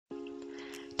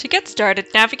To get started,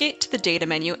 navigate to the Data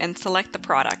menu and select the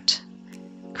product.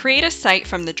 Create a site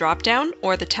from the drop-down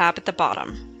or the tab at the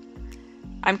bottom.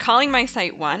 I'm calling my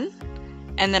site 1,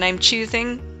 and then I'm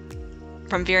choosing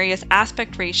from various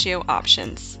aspect ratio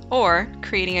options, or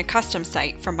creating a custom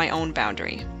site from my own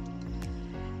boundary.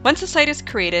 Once the site is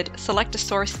created, select a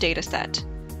source dataset.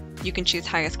 You can choose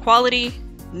highest quality,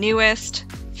 newest,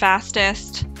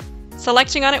 fastest.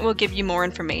 Selecting on it will give you more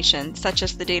information, such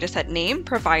as the dataset name,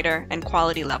 provider, and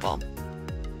quality level.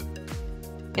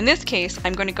 In this case,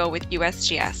 I'm going to go with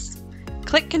USGS.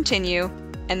 Click Continue,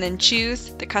 and then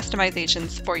choose the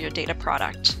customizations for your data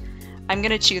product. I'm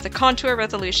going to choose a contour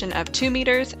resolution of 2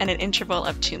 meters and an interval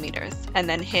of 2 meters, and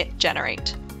then hit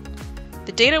Generate.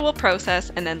 The data will process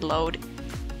and then load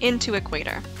into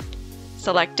Equator.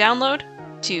 Select Download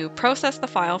to process the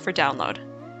file for download.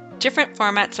 Different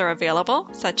formats are available,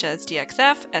 such as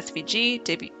DXF, SVG,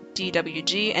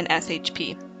 DWG, and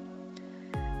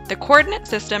SHP. The coordinate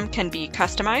system can be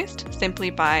customized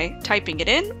simply by typing it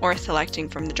in or selecting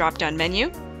from the drop-down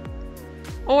menu,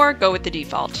 or go with the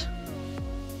default.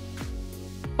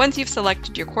 Once you've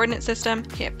selected your coordinate system,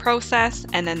 hit Process,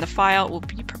 and then the file will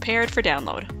be prepared for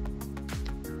download.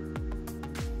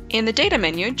 In the Data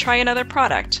menu, try another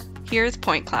product. Here's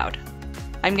Point Cloud.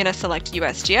 I'm going to select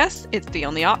USGS, it's the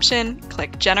only option,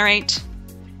 click Generate,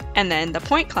 and then the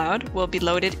point cloud will be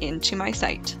loaded into my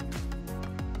site.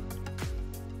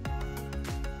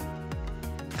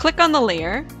 Click on the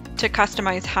layer to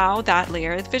customize how that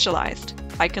layer is visualized.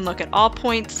 I can look at all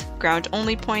points, ground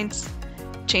only points,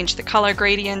 change the color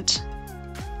gradient.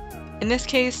 In this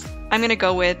case, I'm going to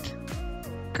go with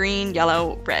green,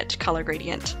 yellow, red color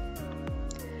gradient.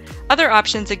 Other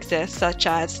options exist, such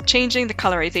as changing the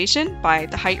colorization by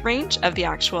the height range of the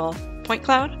actual point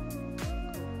cloud.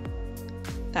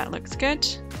 That looks good.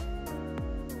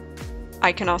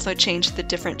 I can also change the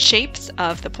different shapes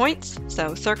of the points,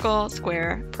 so circle,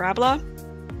 square, parabola.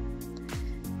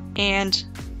 And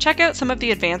check out some of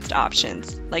the advanced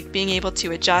options, like being able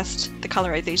to adjust the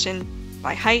colorization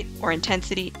by height or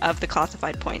intensity of the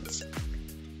classified points.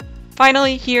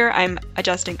 Finally, here I'm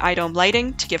adjusting eye-dome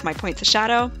lighting to give my points a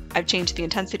shadow. I've changed the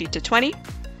intensity to 20,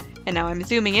 and now I'm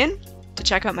zooming in to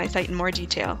check out my site in more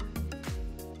detail.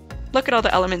 Look at all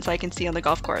the elements I can see on the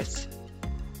golf course.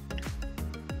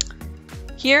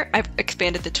 Here I've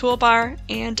expanded the toolbar,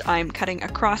 and I'm cutting a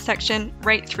cross-section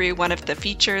right through one of the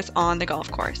features on the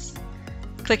golf course.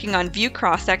 Clicking on View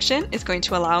Cross-Section is going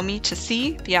to allow me to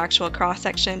see the actual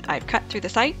cross-section I've cut through the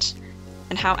site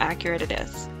and how accurate it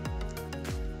is.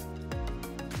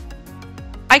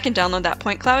 I can download that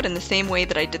point cloud in the same way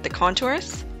that I did the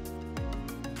contours.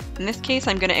 In this case,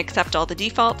 I'm going to accept all the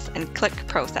defaults and click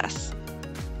Process.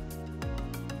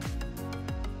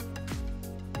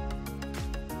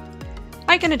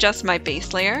 I can adjust my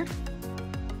base layer.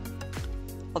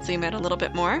 I'll zoom out a little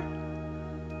bit more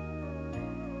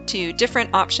to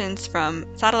different options from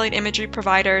satellite imagery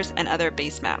providers and other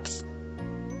base maps.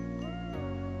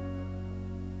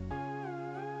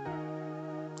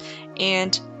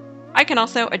 And I can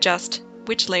also adjust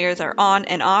which layers are on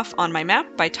and off on my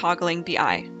map by toggling the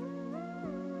eye.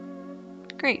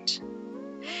 Great.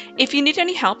 If you need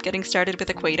any help getting started with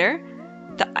Equator,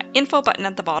 the info button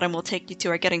at the bottom will take you to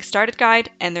our Getting Started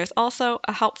guide, and there's also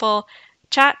a helpful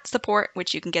chat support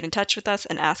which you can get in touch with us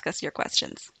and ask us your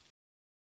questions.